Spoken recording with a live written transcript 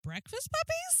breakfast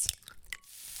puppies?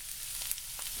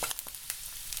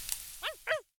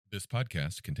 This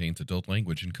podcast contains adult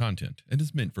language and content and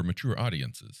is meant for mature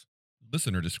audiences.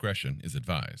 Listener discretion is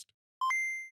advised.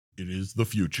 It is the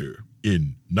future.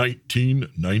 In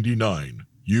 1999,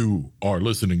 you are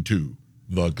listening to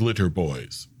The Glitter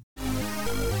Boys.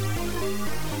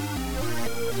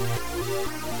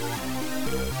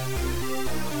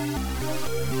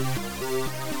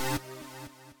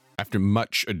 After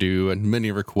much ado and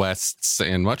many requests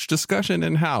and much discussion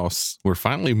in-house, we're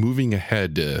finally moving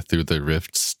ahead through the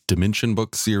Rift's Dimension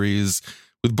book series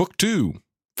with Book 2,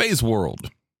 Phase World.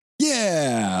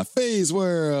 Yeah, Phase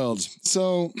World.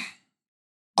 So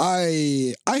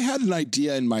I had an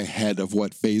idea in my head of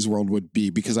what Phase World would be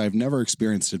because I've never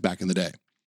experienced it back in the day.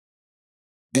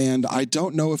 And I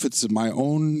don't know if it's my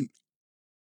own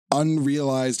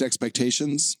unrealized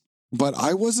expectations, but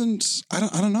I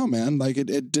don't know, man. Like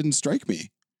it didn't strike me.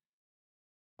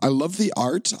 I love the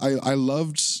art. I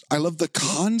loved the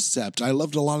concept. I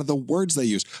loved a lot of the words they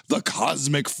used. The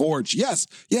Cosmic Forge. Yes,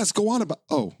 go on about.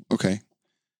 Oh, okay.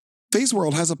 Phase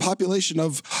World has a population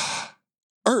of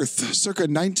Earth circa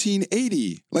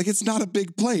 1980. Like it's not a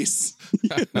big place.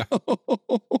 You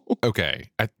know?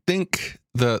 Okay. I think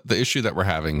the issue that we're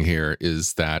having here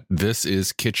is that this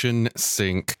is kitchen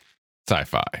sink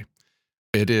sci-fi.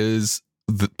 It is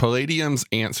the Palladium's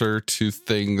answer to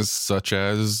things such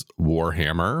as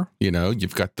Warhammer. You know,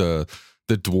 you've got the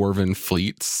dwarven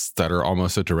fleets that are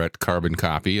almost a direct carbon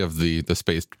copy of the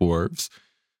space dwarves.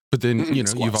 But then, you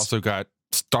know, you've also got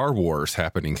Star Wars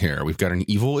happening here. We've got an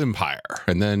evil empire.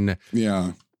 And then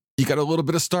you got a little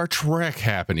bit of Star Trek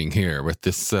happening here with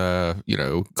this,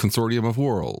 consortium of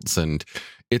worlds. And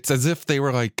it's as if they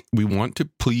were like, we want to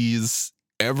please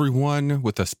everyone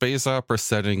with a space opera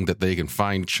setting that they can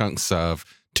find chunks of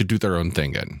to do their own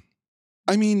thing in.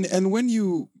 I mean, and when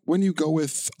you go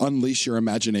with unleash your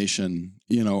imagination,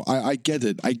 you know, I get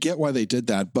it. I get why they did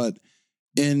that. But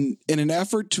in an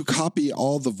effort to copy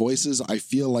all the voices, I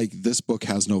feel like this book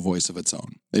has no voice of its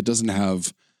own. It doesn't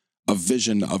have a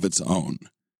vision of its own.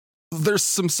 There's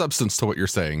some substance to what you're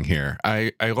saying here.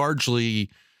 I largely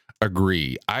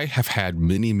agree. I have had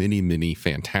many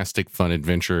fantastic fun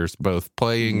adventures, both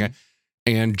playing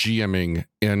and GMing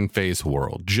in Phase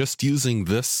World, just using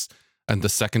this and the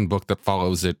second book that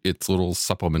follows it, its little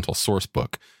supplemental source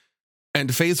book.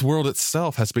 And Phase World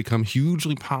itself has become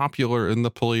hugely popular in the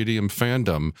Palladium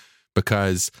fandom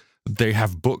because they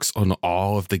have books on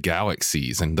all of the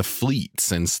galaxies and the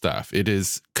fleets and stuff. It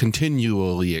is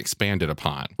continually expanded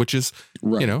upon, which is,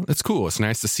 you know, it's cool. It's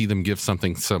nice to see them give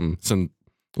something some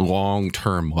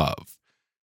long-term love.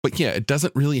 But yeah, it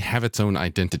doesn't really have its own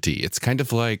identity. It's kind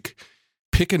of like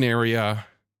pick an area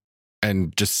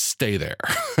and just stay there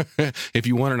if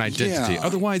you want an identity. Yeah.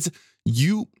 Otherwise,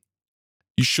 you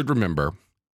should remember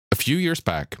a few years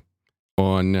back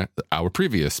on our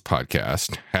previous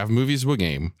podcast, Have Movies Will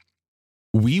Game,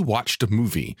 we watched a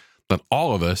movie that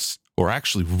all of us were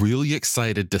actually really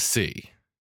excited to see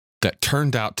that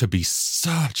turned out to be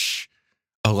such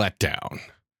a letdown.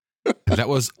 And that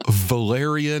was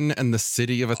Valerian and the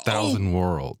City of a Thousand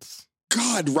Worlds.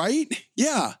 God, right?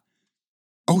 Yeah.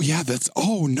 Oh, yeah,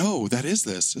 that is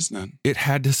this, isn't it? It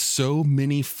had so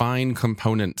many fine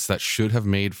components that should have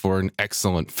made for an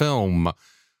excellent film,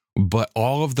 but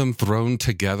all of them thrown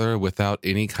together without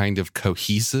any kind of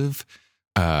cohesive,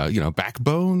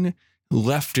 backbone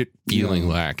left it feeling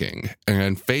lacking.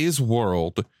 And Phase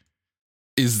World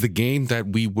is the game that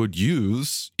we would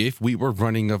use if we were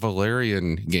running a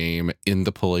Valerian game in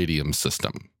the Palladium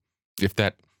system, if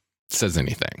that says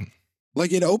anything.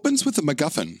 Like, it opens with the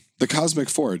MacGuffin, the Cosmic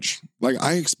Forge. Like,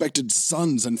 I expected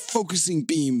suns and focusing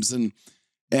beams, and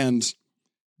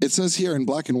it says here in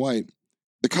black and white,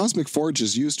 the Cosmic Forge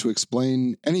is used to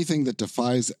explain anything that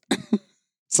defies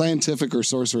scientific or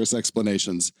sorcerous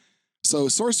explanations. So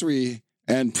sorcery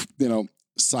and,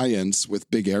 science with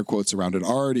big air quotes around it are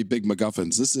already big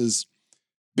MacGuffins. This is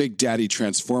Big Daddy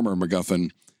Transformer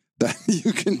MacGuffin that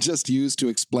you can just use to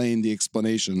explain the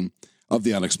explanation of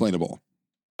the unexplainable.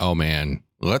 Oh man,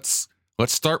 let's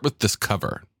start with this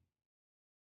cover.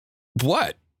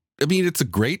 What? I mean, it's a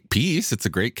great piece. It's a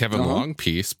great Kevin Long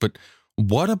piece, but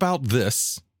what about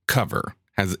this cover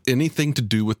has anything to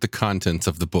do with the contents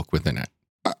of the book within it?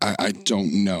 I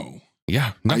don't know.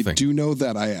 Yeah, nothing. I do know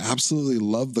that I absolutely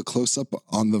love the close-up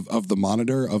of the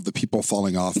monitor of the people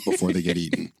falling off before they get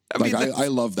eaten. I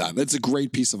love that. It's a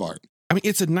great piece of art. I mean,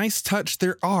 it's a nice touch.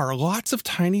 There are lots of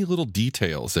tiny little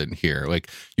details in here. Like,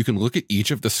 you can look at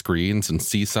each of the screens and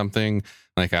see something.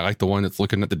 Like, I like the one that's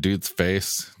looking at the dude's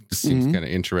face. It seems kind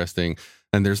of interesting.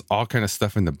 and there's all kind of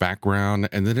stuff in the background,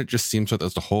 and then it just seems like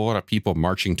there's a whole lot of people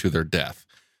marching to their death.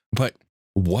 But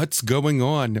what's going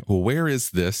on? Where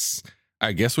is this?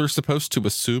 I guess we're supposed to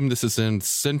assume this is in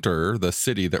Center, the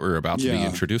city that we're about to be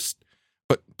introduced.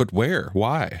 But where?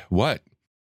 Why? What?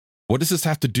 What does this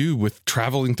have to do with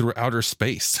traveling through outer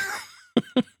space?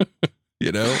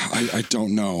 You know? I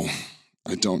don't know.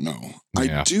 Yeah.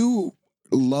 I do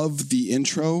love the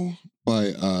intro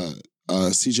by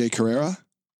CJ Carrera.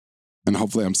 And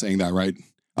hopefully I'm saying that right.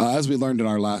 As we learned in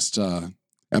our last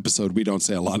episode, we don't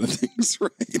say a lot of things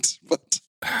right. But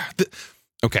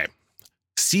okay.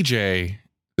 CJ,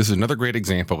 this is another great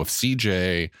example of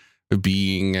CJ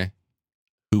being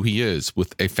who he is,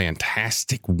 with a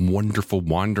fantastic, wonderful,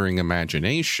 wandering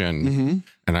imagination.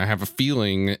 And I have a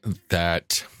feeling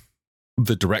that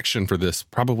the direction for this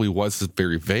probably was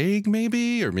very vague,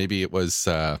 maybe, or maybe it was,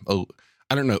 I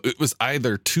don't know. It was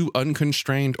either too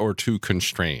unconstrained or too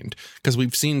constrained, because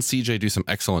we've seen CJ do some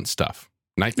excellent stuff.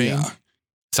 Nightbane,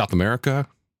 South America,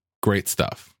 great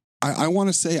stuff. I want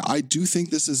to say, I do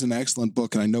think this is an excellent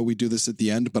book, and I know we do this at the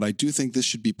end, but I do think this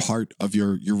should be part of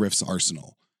your Riffs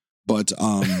arsenal. But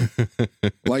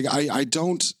like I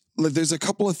don't, like, there's a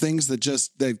couple of things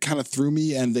that kind of threw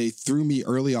me, and they threw me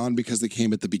early on because they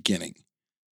came at the beginning.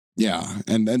 Yeah,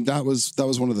 and that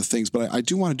was one of the things. But I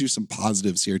do want to do some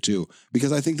positives here too,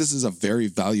 because I think this is a very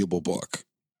valuable book.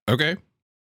 Okay,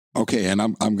 and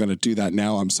I'm going to do that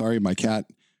now. I'm sorry, my cat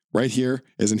right here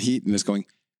is in heat and is going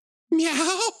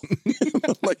meow.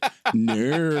 Like,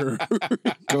 no,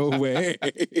 go away.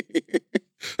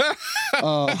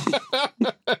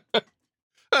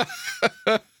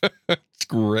 It's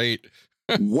great.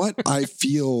 What I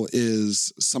feel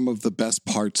is some of the best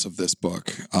parts of this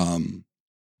book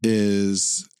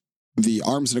is the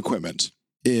arms and equipment,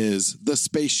 is the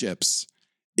spaceships,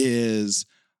 is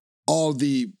all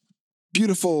the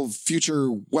beautiful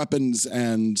future weapons,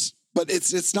 but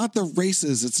it's not the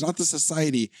races, it's not the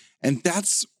society. And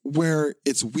that's where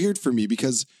it's weird for me,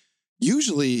 because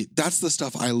usually that's the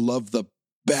stuff I love the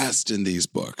best in these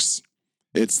books.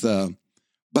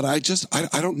 But I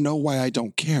don't know why I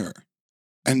don't care.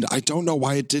 And I don't know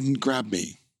why it didn't grab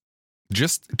me.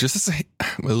 Just as a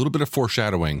little bit of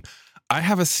foreshadowing, I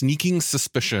have a sneaking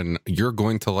suspicion you're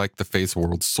going to like the Phase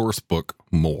World source book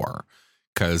more,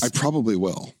 because I probably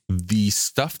will. The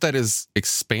stuff that is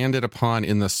expanded upon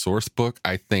in the source book,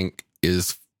 I think,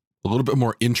 is a little bit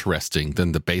more interesting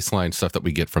than the baseline stuff that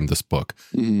we get from this book.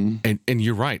 And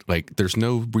you're right, like, there's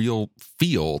no real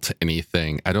feel to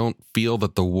anything. I don't feel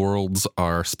that the worlds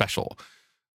are special.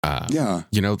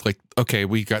 You know, like, okay,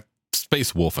 we got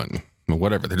space wolfing,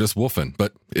 whatever, they're just wolfing,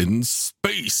 but in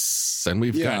space. And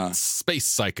we've got space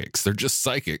psychics. They're just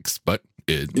psychics, but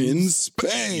in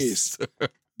space.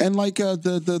 And like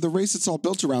the race it's all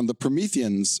built around, the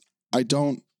Prometheans, I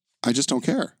just don't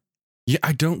care. Yeah,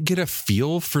 I don't get a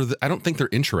feel for I don't think they're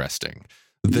interesting.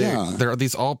 There are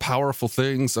these all powerful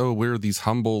things. Oh, we're these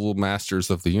humble masters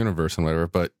of the universe and whatever,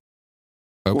 but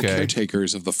okay. Well,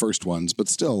 caretakers of the first ones, but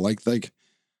still, like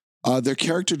their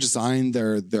character design,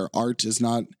 their art is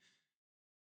not,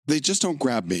 they just don't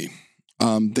grab me.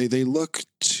 They look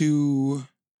too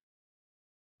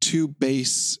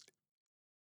base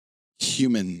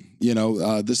human, you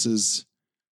know. There's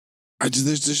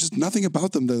just nothing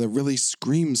about them that really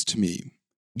screams to me.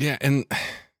 Yeah, and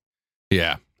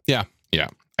yeah.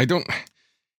 I don't.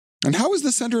 And how is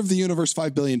the center of the universe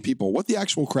 5 billion people? What the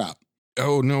actual crap?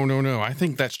 Oh, no. I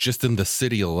think that's just in the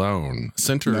city alone.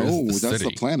 Center is the city. That's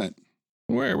the planet.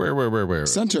 Where?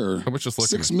 Center. I was just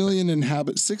looking.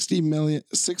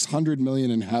 600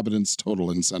 million inhabitants total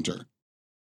in Center.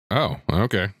 Oh,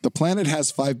 okay. The planet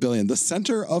has 5 billion. The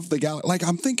center of the galaxy, like,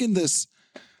 I'm thinking this,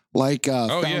 like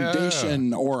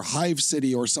Foundation or Hive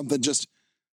City or something, just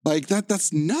like that.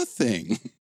 That's nothing.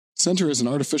 Center is an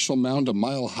artificial mound a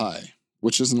mile high,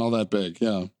 which isn't all that big.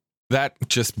 Yeah. That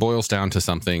just boils down to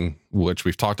something which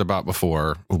we've talked about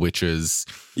before, which is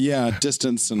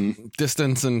distance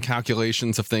and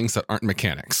calculations of things that aren't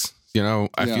mechanics. You know,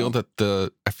 I feel that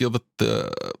the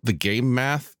game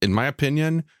math, in my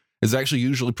opinion, is actually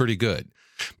usually pretty good.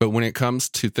 But when it comes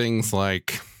to things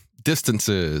like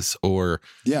distances or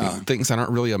things that aren't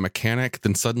really a mechanic,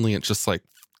 then suddenly it's just like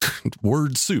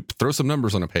word soup. Throw some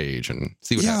numbers on a page and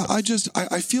see what happens.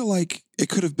 I feel like it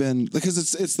could have been,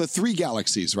 because it's the 3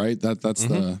 galaxies, right? That's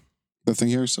the thing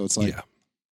here. So it's like,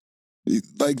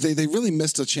 like they really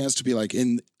missed a chance to be like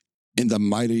in the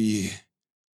mighty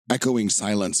echoing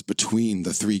silence between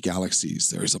the 3 galaxies.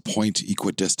 There is a point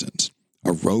equidistant.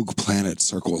 A rogue planet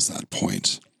circles that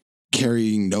point,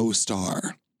 carrying no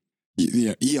star.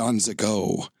 Eons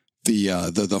ago,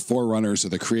 the forerunners or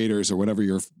the creators or whatever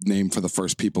your name for the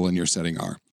first people in your setting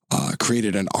are,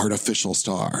 created an artificial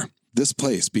star. This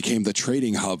place became the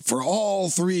trading hub for all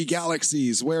three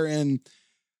galaxies, wherein,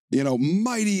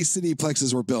 mighty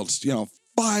cityplexes were built.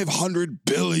 500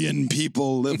 billion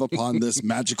people live upon this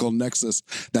magical nexus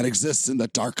that exists in the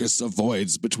darkest of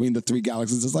voids between the three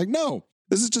galaxies. It's like, no,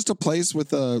 this is just a place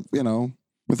with a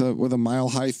mile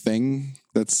high thing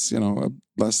that's,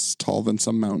 less tall than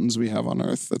some mountains we have on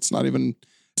Earth. It's not even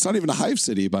a hive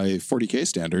city by 40K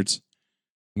standards.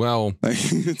 Well,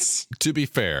 to be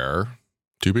fair,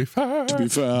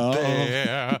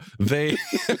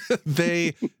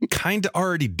 they kind of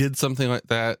already did something like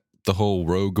that. The whole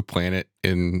rogue planet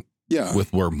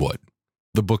with Wormwood,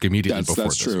 the book immediately before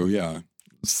that's this. True, yeah.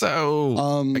 So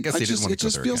I guess it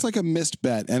just feels like a missed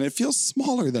bet, and it feels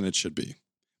smaller than it should be.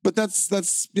 But that's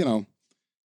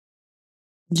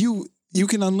you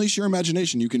can unleash your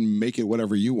imagination. You can make it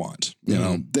whatever you want.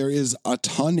 There is a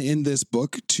ton in this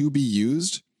book to be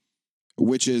used,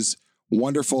 which is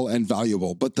wonderful and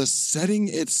valuable. But the setting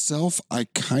itself, I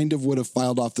kind of would have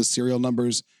filed off the serial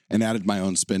numbers and added my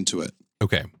own spin to it.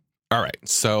 Okay. All right.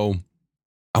 So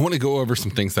I want to go over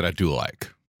some things that I do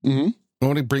like. Mm-hmm. I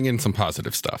want to bring in some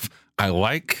positive stuff. I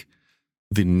like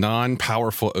the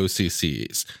non-powerful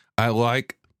OCCs. I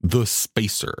like the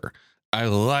Spacer. I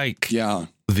like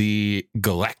the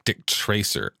Galactic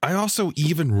Tracer. I also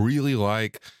even really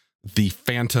like the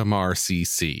Phantom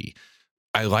RCC.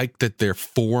 I like that their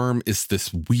form is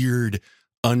this weird,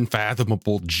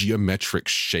 unfathomable geometric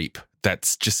shape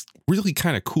that's just really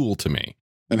kind of cool to me.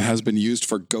 And has been used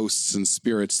for ghosts and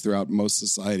spirits throughout most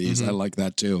societies. Mm-hmm. I like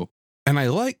that too. And I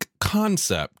like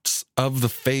concepts of the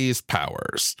phase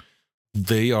powers.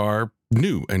 They are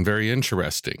new and very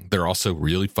interesting. They're also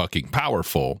really fucking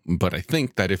powerful. But I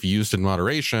think that if used in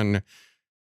moderation,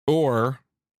 or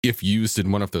if used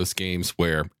in one of those games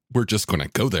where we're just going to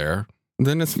go there,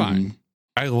 then it's fine. Mm-hmm.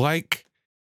 I like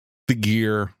the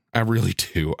gear. I really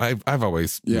do. I've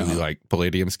always really liked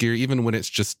Palladium's gear, even when it's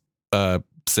just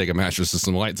Sega Master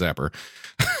System Light Zapper.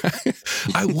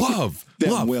 I love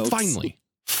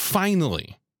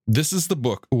finally, this is the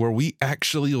book where we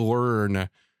actually learn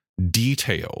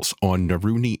details on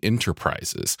Naruni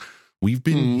Enterprises. We've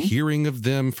been hearing of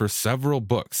them for several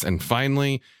books, and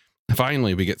finally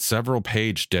we get several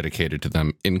pages dedicated to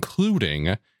them,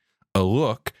 including a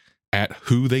look at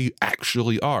who they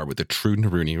actually are with the true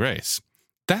Naruni race.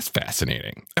 That's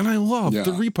fascinating. And I love the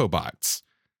repo bots.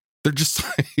 They're just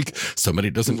like, somebody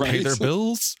doesn't pay their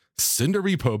bills, send a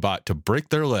repo bot to break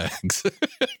their legs.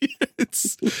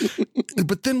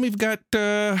 But then we've got,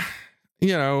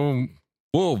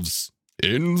 wolves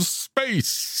in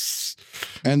space.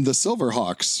 And the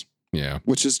Silverhawks. Yeah.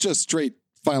 Which is just straight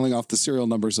filing off the serial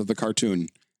numbers of the cartoon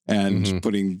and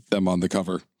putting them on the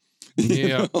cover.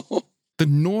 Yeah. The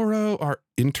Noro are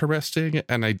interesting,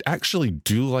 and I actually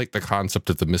do like the concept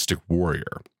of the Mystic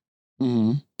Warrior.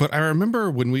 Mm-hmm. But I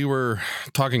remember when we were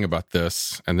talking about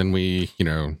this, and then we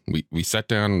sat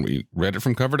down, we read it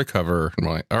from cover to cover, and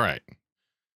we're like, all right.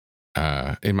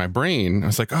 In my brain, I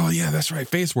was like, oh yeah, that's right,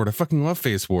 Phase World. I fucking love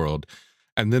Phase World.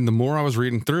 And then the more I was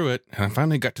reading through it, and I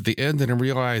finally got to the end, and I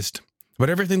realized,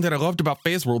 but everything that I loved about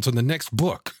Phase World's in the next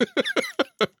book.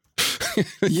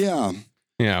 Yeah.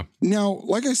 Yeah. Now,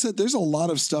 like I said, there's a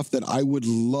lot of stuff that I would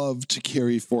love to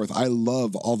carry forth. I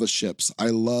love all the ships. I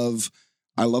love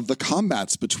the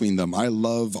combats between them. I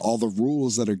love all the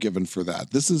rules that are given for that.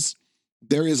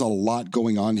 There is a lot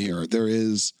going on here. There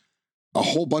is a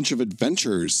whole bunch of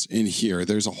adventures in here.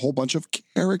 There's a whole bunch of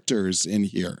characters in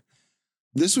here.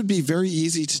 This would be very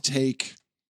easy to take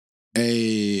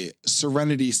a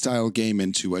Serenity style game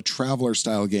into a Traveler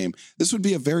style game. This would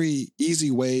be a very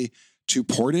easy way to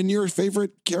port in your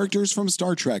favorite characters from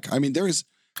Star Trek. I mean,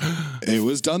 it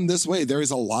was done this way. There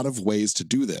is a lot of ways to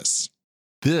do this.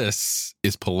 This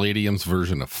is Palladium's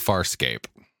version of Farscape.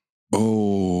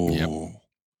 Oh, yep.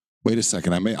 Wait a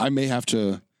second. I may have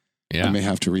to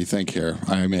rethink here.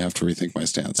 I may have to rethink my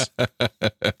stance.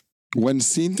 When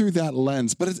seen through that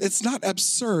lens, but it's not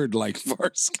absurd like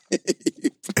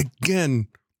Farscape. Again,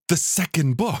 the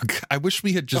second book. I wish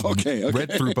we had just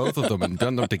read through both of them and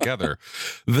done them together.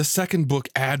 The second book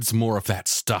adds more of that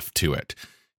stuff to it.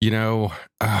 Yeah.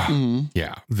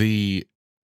 The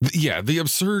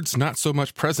absurd's not so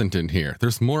much present in here.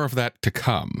 There's more of that to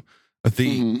come.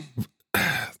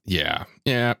 Yeah.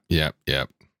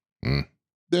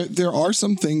 There are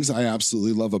some things I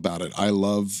absolutely love about it. I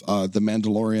love the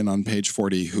Mandalorian on page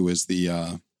 40, who is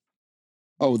the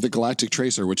Galactic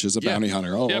Tracer, which is a bounty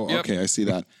hunter. Okay, I see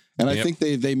that. And I think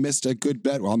they missed a good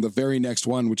bet on the very next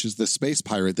one, which is the Space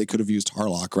Pirate. They could have used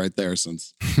Harlock right there,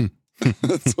 since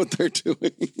That's what they're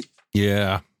doing.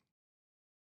 Yeah.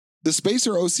 The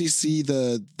Spacer OCC,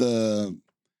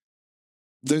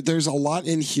 there's a lot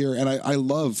in here. And I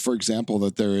love, for example,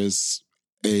 that there is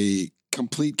a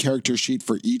complete character sheet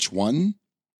for each one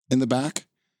in the back.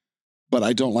 But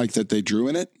I don't like that they drew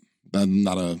in it. I'm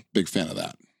not a big fan of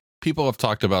that. People have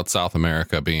talked about South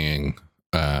America being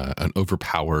an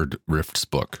overpowered Rifts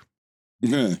book.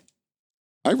 Yeah.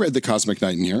 I read the Cosmic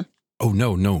Knight in here. Oh,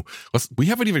 no. We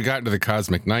haven't even gotten to the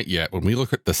Cosmic Knight yet. When we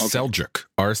look at the Seljuk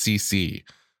RCC,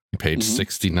 page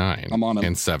 69 I'm on it.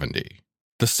 and 70.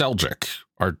 The Seljuk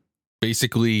are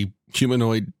basically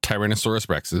humanoid Tyrannosaurus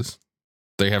Rexes.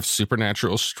 They have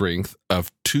supernatural strength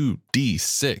of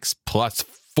 2d6 plus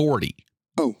 40.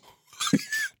 Oh.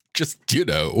 Just, Yeah,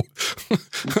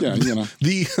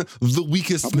 the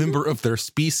weakest member of their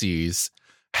species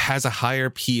has a higher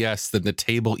PS than the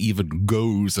table even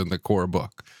goes in the core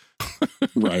book.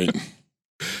 Right.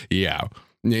 Yeah.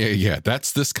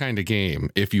 That's this kind of game.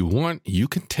 If you want, you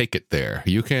can take it there.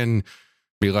 You can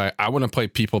be like, I want to play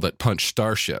people that punch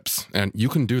starships, and you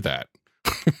can do that.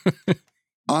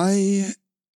 I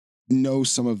know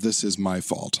some of this is my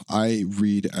fault. I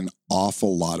read an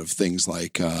awful lot of things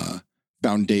like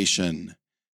Foundation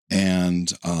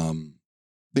and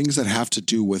things that have to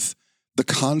do with the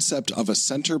concept of a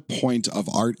center point of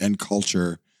art and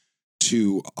culture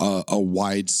to a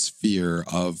wide sphere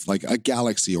of like a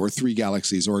galaxy or 3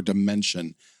 galaxies or a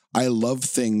dimension. I love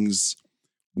things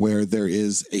where there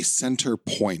is a center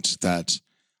point that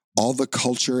all the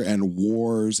culture and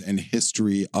wars and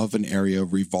history of an area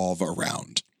revolve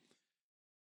around.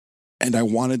 And I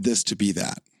wanted this to be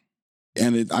that.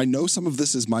 And I know some of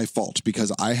this is my fault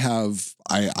because I have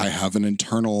an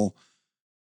internal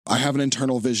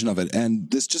vision of it,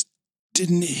 and this just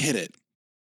didn't hit it.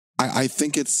 I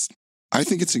think it's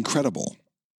incredible.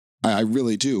 I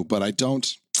really do, but I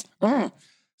don't.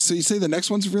 So you say the next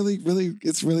one's really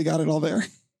got it all there?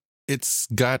 It's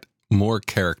got more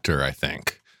character, I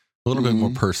think. A little bit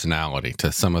more personality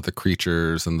to some of the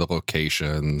creatures and the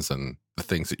locations and the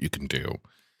things that you can do.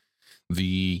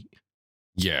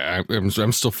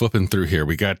 I'm still flipping through here.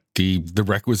 We got the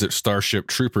requisite Starship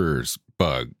Troopers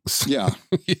bugs. Yeah.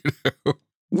 You know?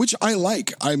 Which I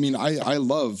like. I mean, I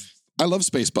love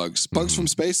space bugs. Bugs from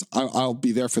space. I'll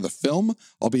be there for the film.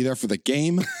 I'll be there for the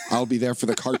game. I'll be there for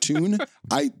the cartoon.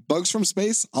 Bugs from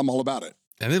space. I'm all about it.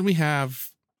 And then we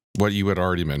have what you had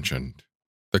already mentioned,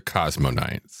 the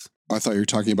Cosmonites. I thought you were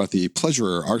talking about the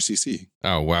Pleasurer RCC.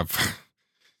 Oh, well,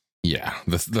 yeah,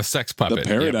 the sex puppet. The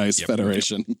Paradise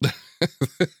Federation.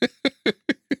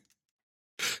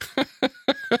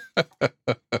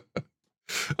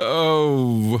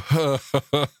 Oh,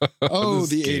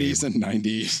 the 80s and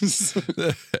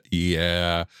 90s.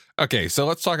 Yeah. Okay, so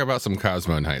let's talk about some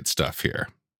Cosmonite stuff here.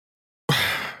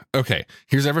 Okay,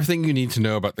 here's everything you need to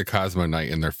know about the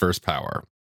Cosmonite and their first power.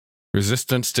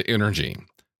 Resistance to energy.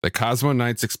 The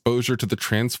Cosmonite's exposure to the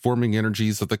transforming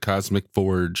energies of the Cosmic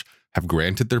Forge have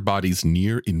granted their bodies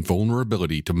near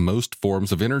invulnerability to most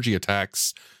forms of energy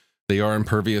attacks. They are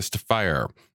impervious to fire.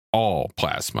 All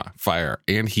plasma, fire,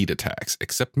 and heat attacks,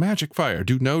 except magic fire,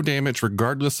 do no damage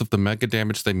regardless of the mega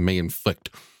damage they may inflict.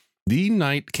 The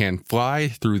Knight can fly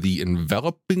through the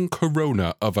enveloping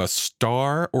corona of a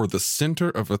star or the center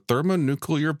of a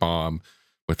thermonuclear bomb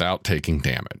without taking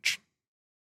damage.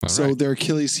 So their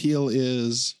Achilles heel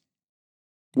is,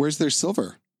 where's their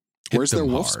silver? Where's their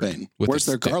wolfsbane? Where's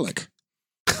their garlic?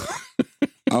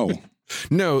 Oh.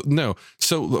 No.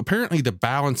 So apparently the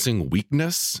balancing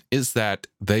weakness is that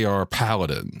they are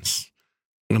paladins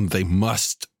and they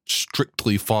must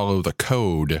strictly follow the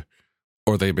code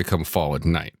or they become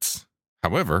fallen knights.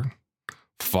 However,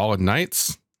 fallen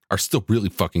knights are still really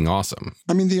fucking awesome.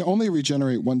 I mean, they only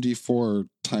regenerate 1d4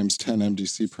 times 10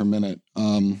 MDC per minute.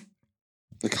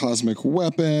 The cosmic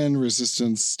weapon,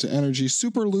 resistance to energy,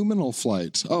 superluminal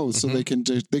flight. Oh, so they can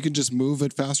just move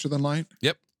it faster than light?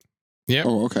 Yep.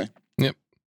 Oh, okay. Yep.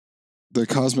 The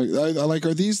cosmic, I like,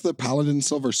 are these the Paladin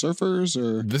Silver Surfers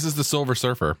or? This is the Silver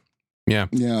Surfer. Yeah.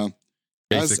 Yeah.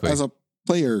 Basically. As a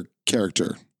player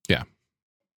character. Yeah.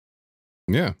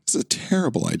 Yeah. It's a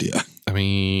terrible idea. I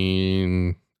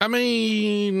mean,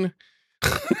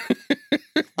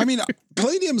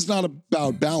 Palladium's not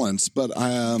about balance, but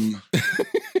and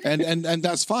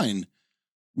that's fine.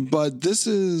 But this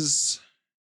is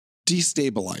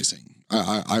destabilizing.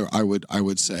 I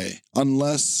would say,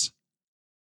 unless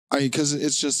because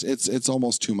it's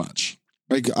almost too much.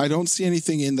 Like I don't see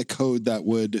anything in the code that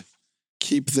would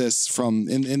keep this from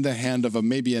in the hand of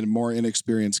maybe a more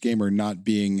inexperienced gamer not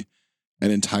being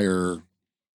an entire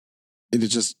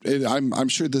I'm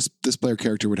sure this player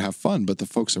character would have fun, but the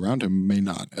folks around him may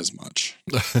not as much.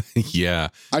 Yeah.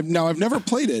 I've never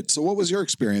played it. So what was your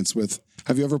experience with?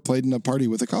 Have you ever played in a party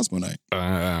with a Cosmo Knight?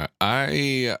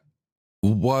 I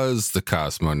was the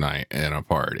Cosmo Knight in a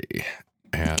party,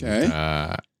 and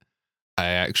I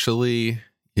actually,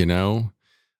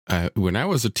 when I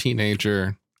was a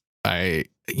teenager, I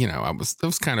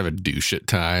was kind of a douche at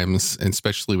times, and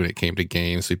especially when it came to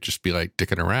games, we'd just be like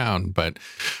dicking around. But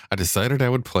I decided I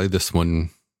would play this one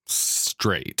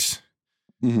straight.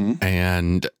 Mm-hmm.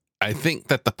 And I think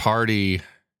that the party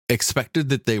expected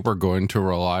that they were going to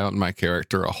rely on my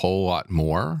character a whole lot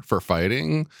more for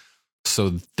fighting.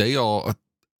 So they all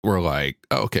were like,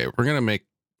 oh, okay, we're going to make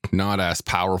not as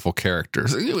powerful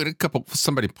characters.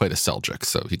 Somebody played a Seljuk,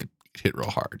 so he could hit real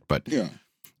hard. But yeah.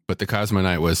 But the Cosmo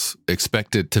Knight was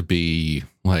expected to be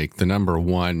like the number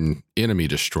one enemy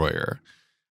destroyer.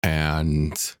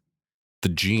 And the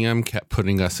GM kept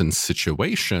putting us in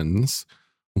situations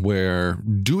where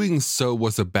doing so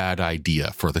was a bad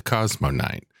idea for the Cosmo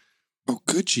Knight. Oh,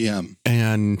 good GM.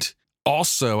 And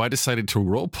also, I decided to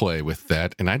roleplay with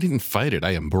that, and I didn't fight it.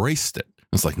 I embraced it. I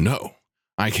was like, no,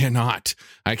 I cannot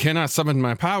summon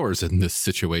my powers in this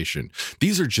situation.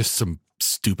 These are just some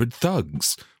stupid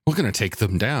thugs. We're going to take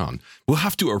them down. We'll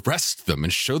have to arrest them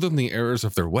and show them the errors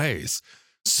of their ways.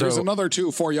 So there's another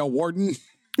 2 for you, Warden.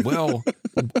 Well,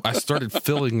 I started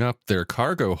filling up their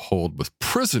cargo hold with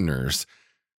prisoners.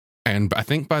 And I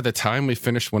think by the time we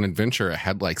finished one adventure, I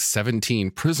had like 17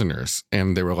 prisoners.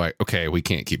 And they were like, okay, we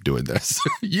can't keep doing this.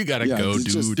 You got to go,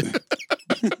 dude.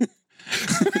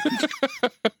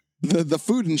 The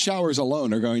food and showers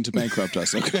alone are going to bankrupt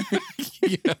us, okay?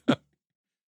 Yeah.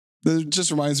 It just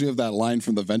reminds me of that line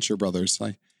from the Venture Brothers.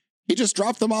 Like, he just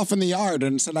dropped them off in the yard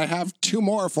and said, I have 2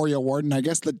 more for you, Warden. I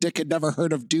guess the dick had never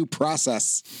heard of due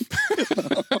process.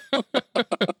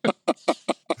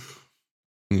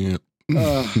 Yeah.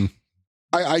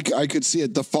 I could see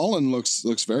it. The Fallen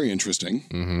looks very interesting.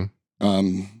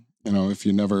 Mm-hmm. If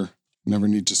you never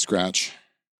need to scratch.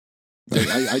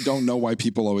 I don't know why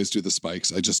people always do the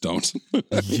spikes. I just don't.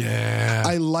 Yeah.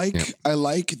 I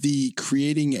like the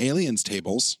creating aliens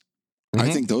tables. Mm-hmm.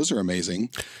 I think those are amazing.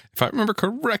 If I remember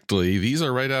correctly, these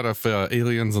are right out of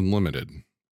Aliens Unlimited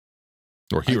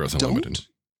or Heroes Unlimited.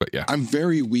 But yeah, I'm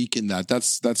very weak in that.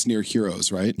 That's near Heroes,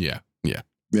 right? Yeah.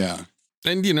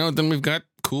 And then we've got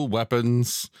cool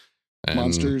weapons, and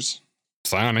monsters,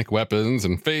 psionic weapons,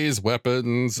 and phase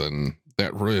weapons, and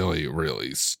that really,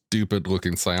 really stupid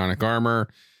looking psionic armor.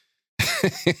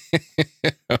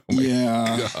 Oh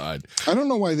my God. I don't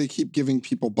know why they keep giving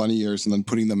people bunny ears and then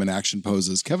putting them in action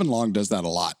poses. Kevin Long does that a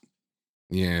lot.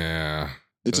 Yeah.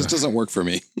 It just doesn't work for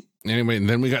me. Anyway, and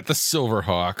then we got the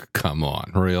Silverhawk. Come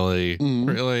on, really? Mm-hmm.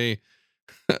 Really?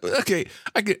 Okay,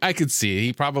 I could see.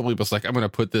 He probably was like, I'm going to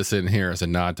put this in here as a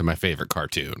nod to my favorite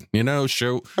cartoon.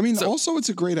 Show. I mean, also it's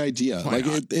a great idea. Like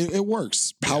it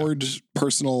works. Powered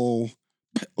personal,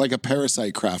 like a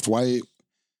parasite craft.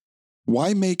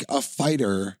 Why make a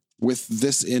fighter with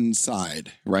this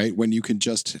inside, right? When you can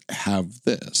just have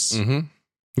this. Mm-hmm.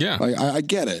 Yeah. Like, I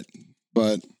get it,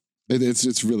 but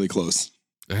it's really close.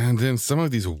 And then some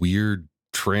of these weird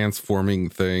transforming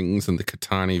things and the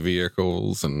Katani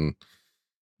vehicles, and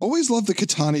always love the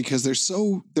Katani because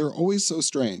they're always so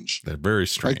strange. They're very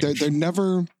strange. Like they're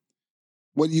never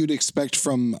what you'd expect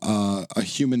from a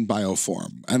human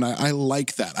bioform. And I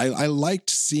like that. I liked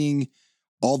seeing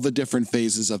all the different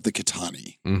phases of the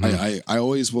Katani. Mm-hmm. I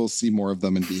always will see more of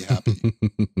them and be happy.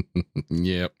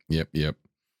 Yep.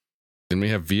 And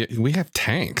we have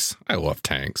tanks. I love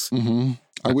tanks. Mm-hmm.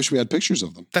 I wish we had pictures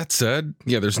of them. That said,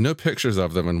 there's no pictures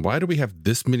of them. And why do we have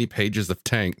this many pages of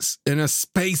tanks in a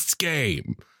space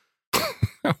game?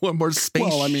 I want more space.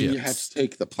 Well, I mean, you have to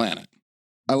take the planet.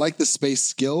 I like the space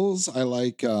skills. I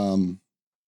like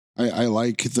I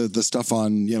like the stuff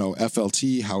on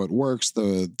FLT, how it works,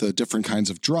 the different kinds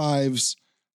of drives.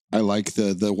 I like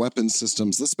the weapon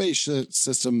systems, the space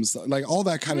systems, like all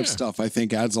that kind of stuff. I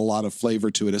think adds a lot of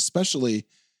flavor to it, especially.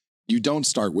 You don't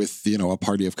start with, a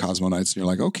party of Cosmo Knights and you're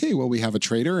like, okay, well, we have a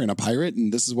traitor and a pirate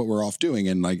and this is what we're off doing.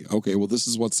 And like, okay, well, this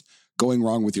is what's going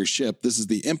wrong with your ship. This is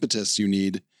the impetus you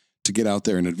need to get out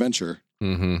there and adventure.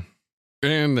 Mm-hmm.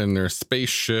 And then there's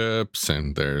spaceships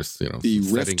and there's, the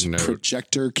Rift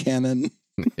projector cannon.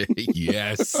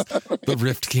 Yes. The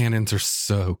Rift cannons are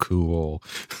so cool.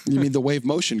 You mean the wave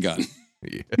motion gun?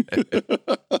 Yeah.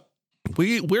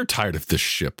 We're tired of this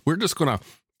ship. We're just going to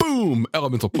boom,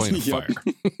 elemental plane of fire.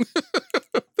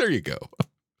 There you go.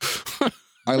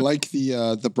 I like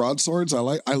the broadswords.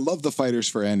 I love the fighters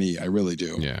for NE. I really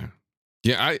do. Yeah.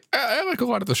 I like a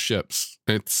lot of the ships.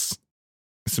 It's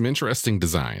some interesting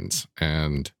designs,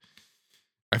 and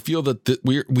I feel that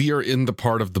we are in the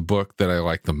part of the book that I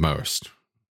like the most.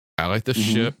 I like the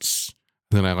ships,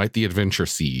 then I like the adventure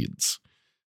seeds.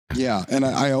 Yeah, and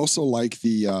I also like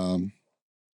the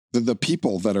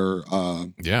people that are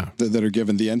that are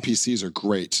given. The NPCs are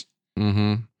great.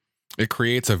 Mm-hmm. It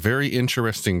creates a very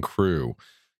interesting crew.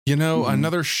 You know,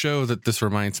 another show that this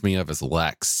reminds me of is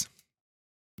Lex.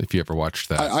 If you ever watched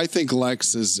that, I think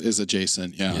Lex is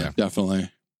adjacent. Yeah, definitely.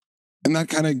 And that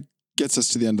kind of gets us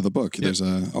to the end of the book. Yep. There's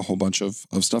a whole bunch of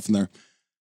stuff in there.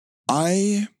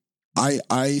 I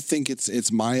think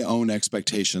it's my own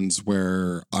expectations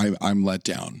where I'm let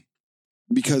down,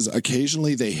 because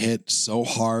occasionally they hit so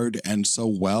hard and so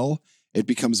well, it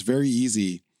becomes very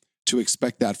easy to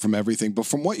expect that from everything. But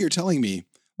from what you're telling me,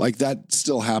 like, that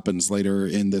still happens later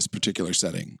in this particular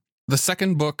setting. The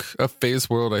second book of Phase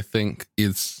World, I think,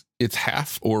 it's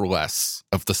half or less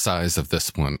of the size of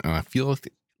this one, and I feel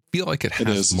like it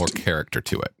has more character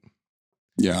to it.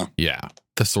 Yeah,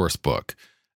 the source book.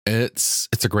 It's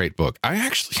a great book. I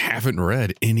actually haven't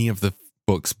read any of the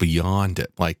books beyond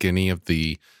it, like any of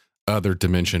the other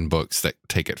Dimension books that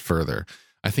take it further.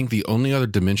 I think the only other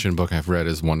Dimension book I've read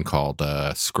is one called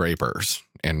Scrapers,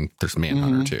 and there's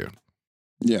Manhunter too.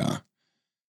 Yeah.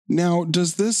 Now,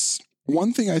 does this,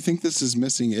 one thing I think this is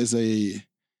missing is a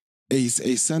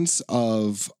sense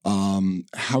of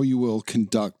how you will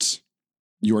conduct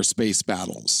your space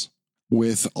battles.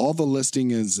 With all the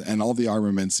listings and all the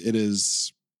armaments,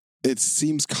 it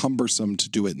seems cumbersome to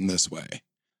do it in this way,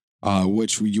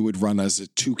 which you would run as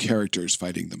two characters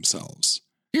fighting themselves.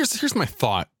 Here's my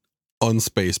thought on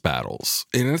space battles,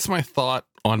 and it's my thought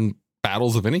on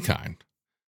battles of any kind.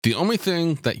 The only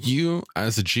thing that you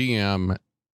as a GM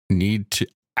need to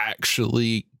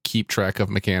actually keep track of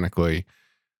mechanically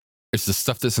is the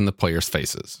stuff that's in the players'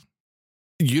 faces.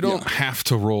 You don't have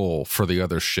to roll for the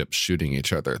other ships shooting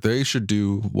each other. They should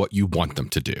do what you want them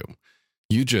to do.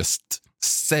 You just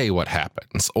say what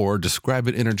happens or describe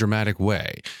it in a dramatic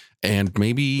way. And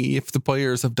maybe if the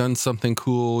players have done something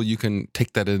cool, you can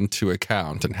take that into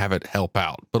account and have it help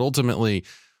out. But ultimately,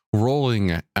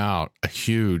 rolling out a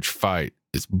huge fight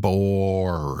is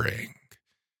boring.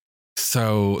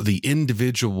 So the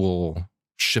individual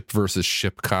ship versus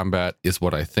ship combat is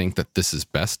what I think that this is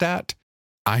best at.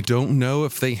 I don't know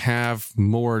if they have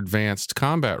more advanced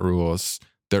combat rules.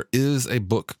 There is a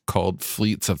book called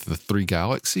Fleets of the Three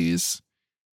Galaxies,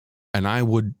 and I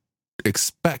would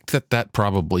expect that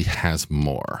probably has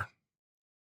more.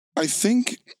 I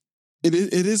think it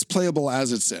is playable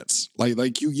as it sits.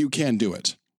 Like you can do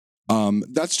it.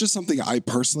 That's just something I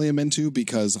personally am into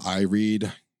because I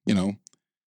read,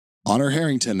 Honor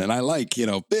Harrington, and I like,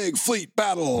 big fleet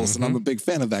battles, and I'm a big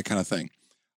fan of that kind of thing.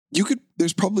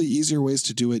 There's probably easier ways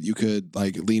to do it. You could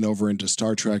lean over into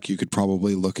Star Trek. You could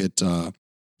probably look at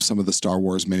some of the Star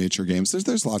Wars miniature games.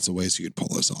 There's lots of ways you could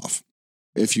pull this off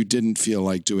if you didn't feel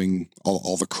like doing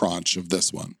all the crunch of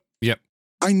this one. Yep.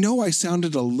 I know I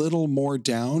sounded a little more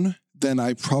down than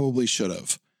I probably should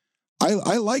have.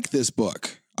 I like this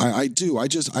book. I do. I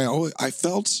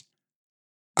felt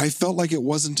like it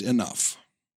wasn't enough.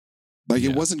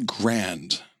 It wasn't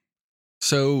grand.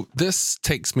 So this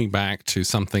takes me back to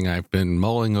something I've been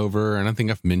mulling over, and I think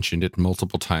I've mentioned it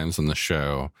multiple times on the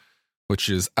show, which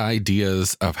is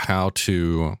ideas of how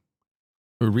to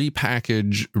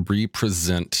repackage,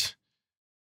 represent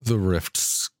the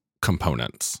Rift's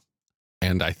components.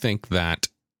 And I think that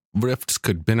Rifts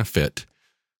could benefit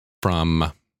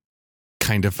from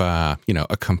kind of a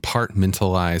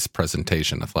compartmentalized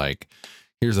presentation of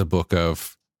here's a book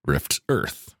of Rift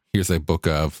Earth. Here's a book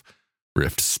of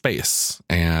Rift Space,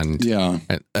 and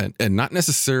not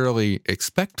necessarily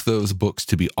expect those books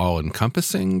to be all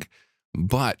encompassing,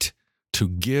 but to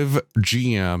give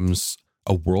GMs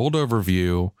a world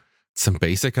overview, some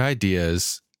basic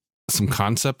ideas, some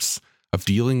concepts of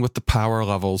dealing with the power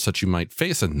levels that you might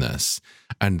face in this,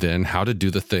 and then how to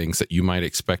do the things that you might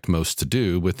expect most to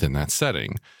do within that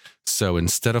setting. So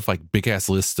instead of big ass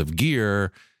lists of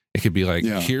gear, it could be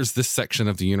here's this section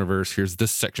of the universe, here's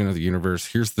this section of the universe,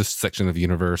 here's this section of the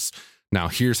universe. Now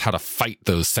here's how to fight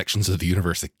those sections of the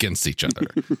universe against each other.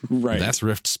 Right. And that's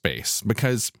Rift Space,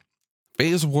 because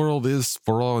Phase World is,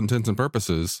 for all intents and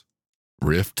purposes,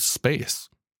 Rift Space.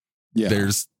 Yeah.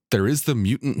 There is the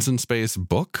Mutants in Space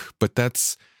book, but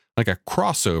that's like a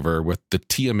crossover with the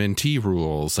TMNT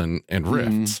rules and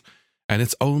Rifts. And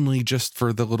it's only just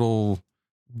for the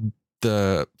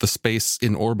space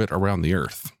in orbit around the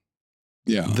Earth.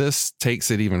 Yeah. This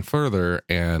takes it even further,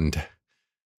 and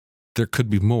there could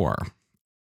be more.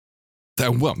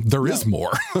 There is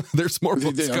more. There's more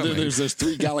books coming. There's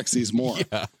 3 galaxies more.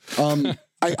 Yeah.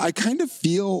 I kind of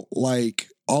feel like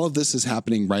all of this is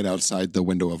happening right outside the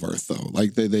window of Earth, though.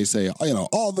 Like they say,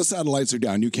 all the satellites are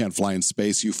down. You can't fly in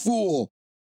space, you fool.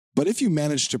 But if you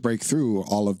manage to break through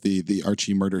all of the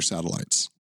Archie murder satellites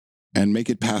and make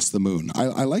it past the moon,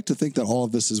 I like to think that all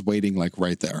of this is waiting like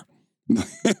right there,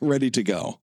 ready to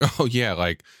go. Oh, yeah,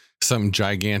 like some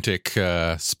gigantic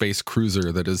space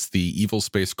cruiser that is the evil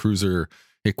space cruiser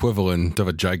equivalent of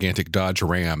a gigantic Dodge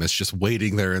Ram. It's just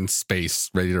waiting there in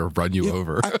space, ready to run you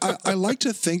over. I like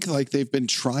to think like they've been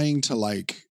trying to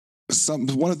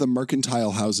one of the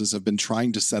mercantile houses have been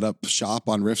trying to set up shop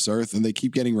on Rift's Earth, and they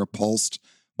keep getting repulsed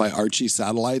by Archie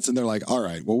satellites. And they're like, all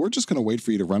right, well, we're just going to wait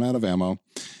for you to run out of ammo.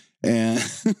 And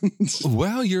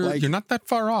well, you're not that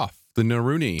far off. The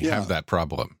Naruni have that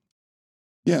problem.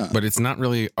 Yeah. But it's not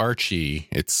really Archie.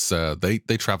 It's they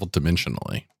traveled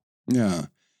dimensionally. Yeah.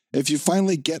 If you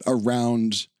finally get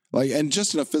around, and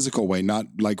just in a physical way, not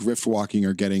like rift walking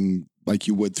or getting like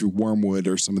you would through Wormwood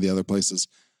or some of the other places,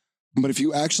 but if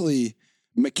you actually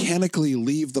mechanically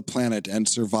leave the planet and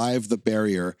survive the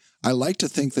barrier, I like to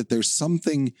think that there's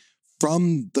something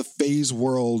from the Phase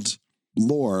World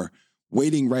lore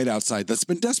waiting right outside that's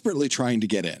been desperately trying to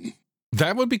get in.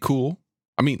 That would be cool.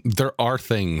 I mean, there are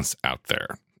things out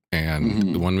there.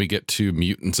 And when we get to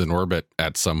mutants in orbit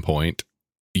at some point,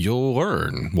 you'll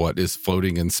learn what is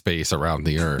floating in space around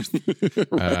the Earth.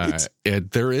 Right.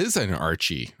 There is an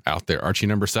Archie out there, Archie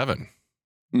number 7.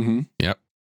 Mm-hmm. Yep.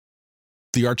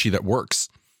 The Archie that works.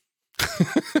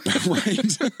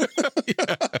 Right.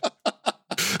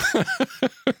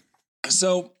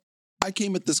 So I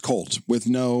came at this cold with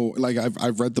no,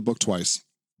 I've read the book twice,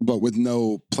 but with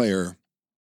no player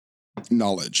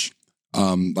knowledge,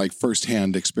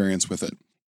 firsthand experience with it.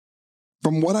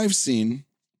 From what I've seen,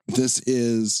 this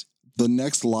is the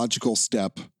next logical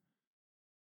step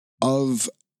of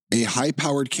a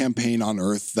high-powered campaign on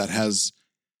Earth that has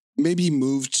maybe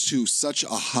moved to such a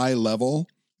high level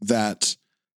that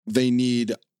they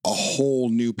need a whole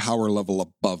new power level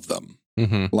above them.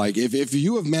 Mm-hmm. Like if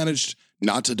you have managed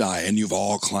not to die and you've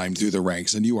all climbed through the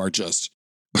ranks and you are just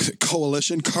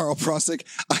Coalition Carl Prosick,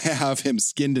 I have him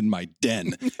skinned in my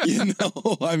den.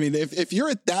 I mean, if you're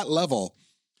at that level,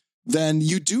 then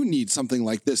you do need something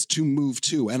like this to move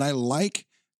to. And I like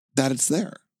that it's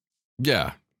there.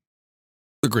 Yeah.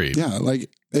 Agreed. Yeah.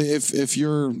 Like if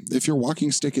your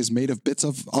walking stick is made of bits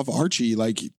of Archie,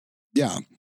 yeah.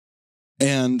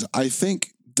 And I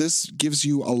think this gives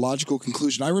you a logical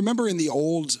conclusion. I remember in the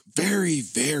old, very,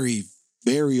 very,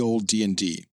 very old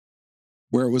D&D,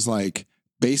 where it was like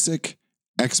basic,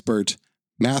 expert,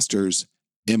 masters,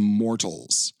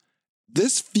 immortals.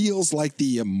 This feels like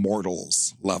the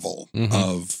Immortals level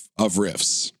of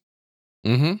Rifts.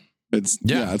 Mm-hmm.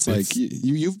 It's like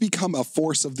you've become a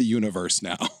force of the universe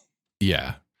now.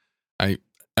 Yeah. I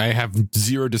have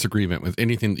zero disagreement with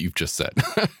anything that you've just said.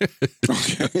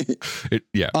 Okay.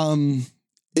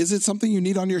 Is it something you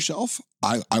need on your shelf?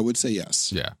 I would say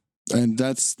yes. Yeah. And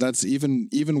that's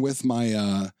even with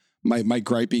my my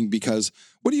griping, because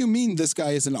what do you mean this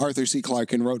guy is an Arthur C.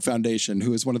 Clarke and wrote Foundation,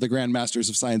 who is one of the grandmasters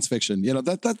of science fiction?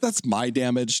 That's my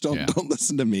damage. Don't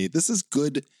listen to me. This is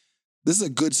good. This is a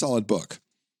good, solid book.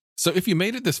 So if you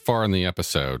made it this far in the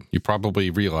episode, you probably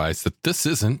realize that this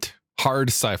isn't hard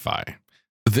sci-fi.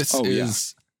 This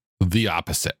is the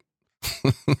opposite.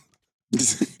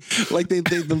 Like they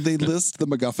list the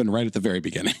MacGuffin right at the very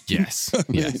beginning. Yes.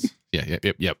 Yes.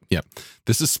 Yep.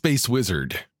 This is Space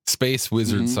Wizard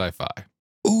sci-fi.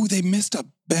 Oh, they missed a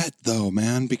bet though,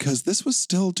 man, because this was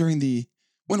still during the,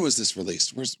 when was this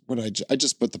released? I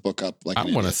just put the book up. I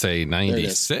want to say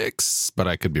 96, but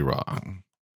I could be wrong.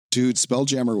 Dude,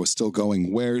 Spelljammer was still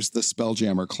going. Where's the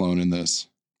Spelljammer clone in this?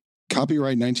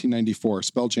 Copyright 1994.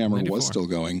 Spelljammer was still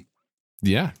going.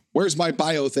 Yeah. Where's my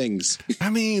bio things? I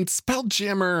mean,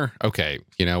 Spelljammer. Okay,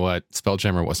 you know what?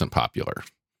 Spelljammer wasn't popular.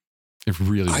 It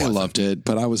really wasn't. I loved it,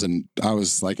 but I'm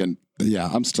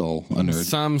still a nerd.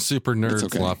 Some super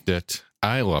nerds loved it.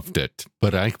 I loved it,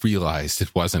 but I realized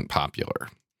it wasn't popular.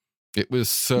 It was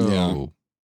so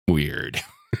weird.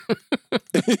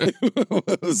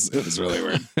 It was really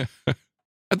weird.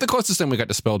 The closest thing we got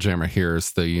to Spelljammer here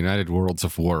is the United Worlds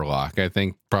of Warlock. I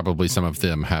think probably some of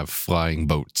them have flying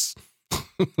boats.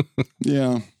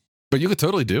 Yeah. But you could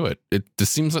totally do it. It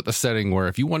just seems like the setting where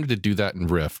if you wanted to do that in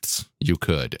Rifts, you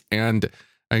could. And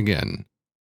again,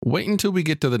 wait until we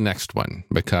get to the next one,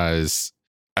 because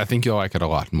I think you'll like it a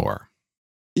lot more.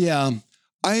 Yeah.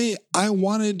 I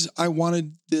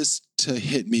wanted this to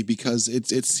hit me because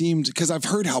it seemed, because I've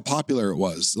heard how popular it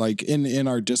was. Like in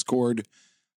our Discord,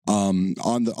 on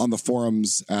the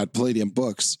forums at Palladium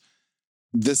Books,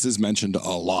 this is mentioned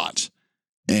a lot.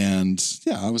 And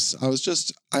yeah, I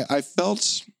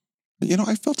felt,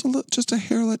 just a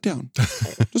hair let down.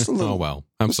 Just a little. Oh, well,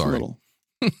 I'm sorry.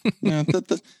 Yeah,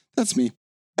 that's me.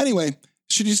 Anyway,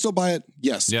 should you still buy it?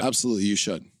 Yes, Yep. Absolutely. You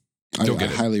should. I Go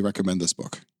get it. highly recommend this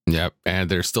book. Yep. And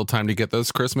there's still time to get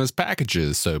those Christmas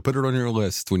packages. So put it on your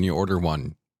list when you order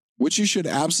one. Which you should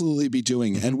absolutely be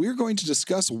doing. And we're going to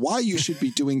discuss why you should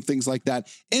be doing things like that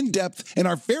in depth in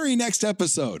our very next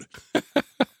episode.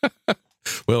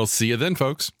 We'll see you then,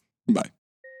 folks. Bye.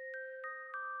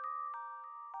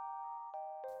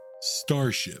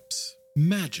 Starships,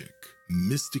 magic,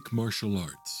 mystic martial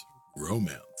arts,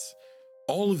 romance.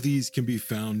 All of these can be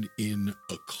found in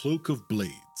A Cloak of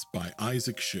Blades by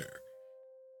Isaac Sher.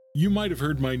 You might have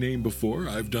heard my name before.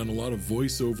 I've done a lot of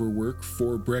voiceover work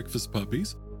for Breakfast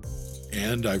Puppies,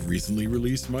 and I've recently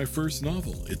released my first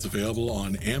novel. It's available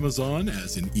on Amazon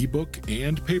as an ebook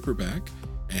and paperback,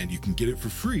 and you can get it for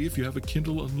free if you have a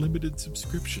Kindle Unlimited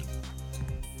subscription.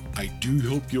 I do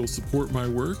hope you'll support my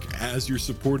work as you're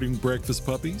supporting Breakfast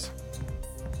Puppies,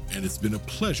 and it's been a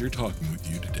pleasure talking with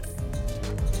you today.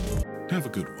 Have a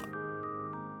good one.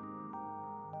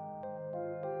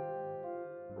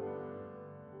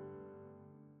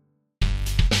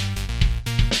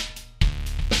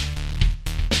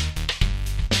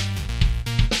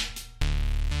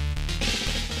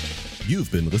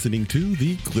 You've been listening to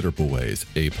The Glitter Boys,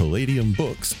 a Palladium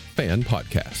Books fan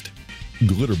podcast.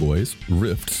 Glitter Boys,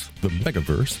 Rifts, the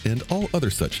Megaverse, and all other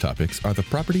such topics are the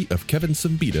property of Kevin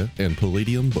Simbita and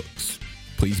Palladium Books.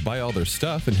 Please buy all their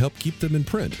stuff and help keep them in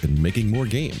print and making more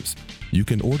games. You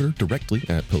can order directly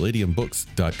at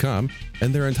palladiumbooks.com,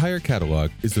 and their entire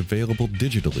catalog is available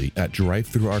digitally at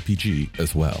DriveThruRPG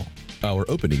as well. Our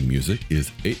opening music is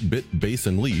 8-Bit Bass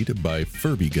and Lead by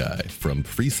Furby Guy from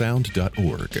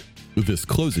freesound.org. This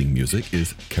closing music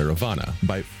is Caravana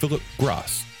by Philip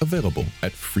Gross, available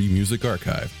at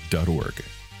freemusicarchive.org.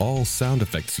 All sound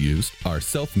effects used are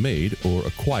self-made or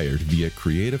acquired via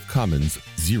Creative Commons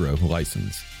Zero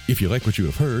license. If you like what you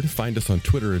have heard, find us on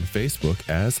Twitter and Facebook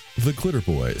as The Glitter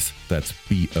Boys. That's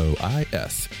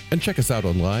BOIS. And check us out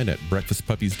online at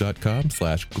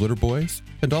breakfastpuppies.com/glitterboys.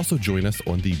 And also join us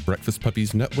on the Breakfast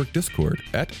Puppies Network Discord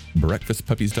at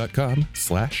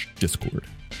breakfastpuppies.com/discord.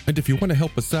 And if you want to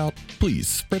help us out, please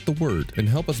spread the word and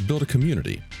help us build a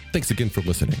community. Thanks again for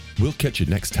listening. We'll catch you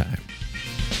next time.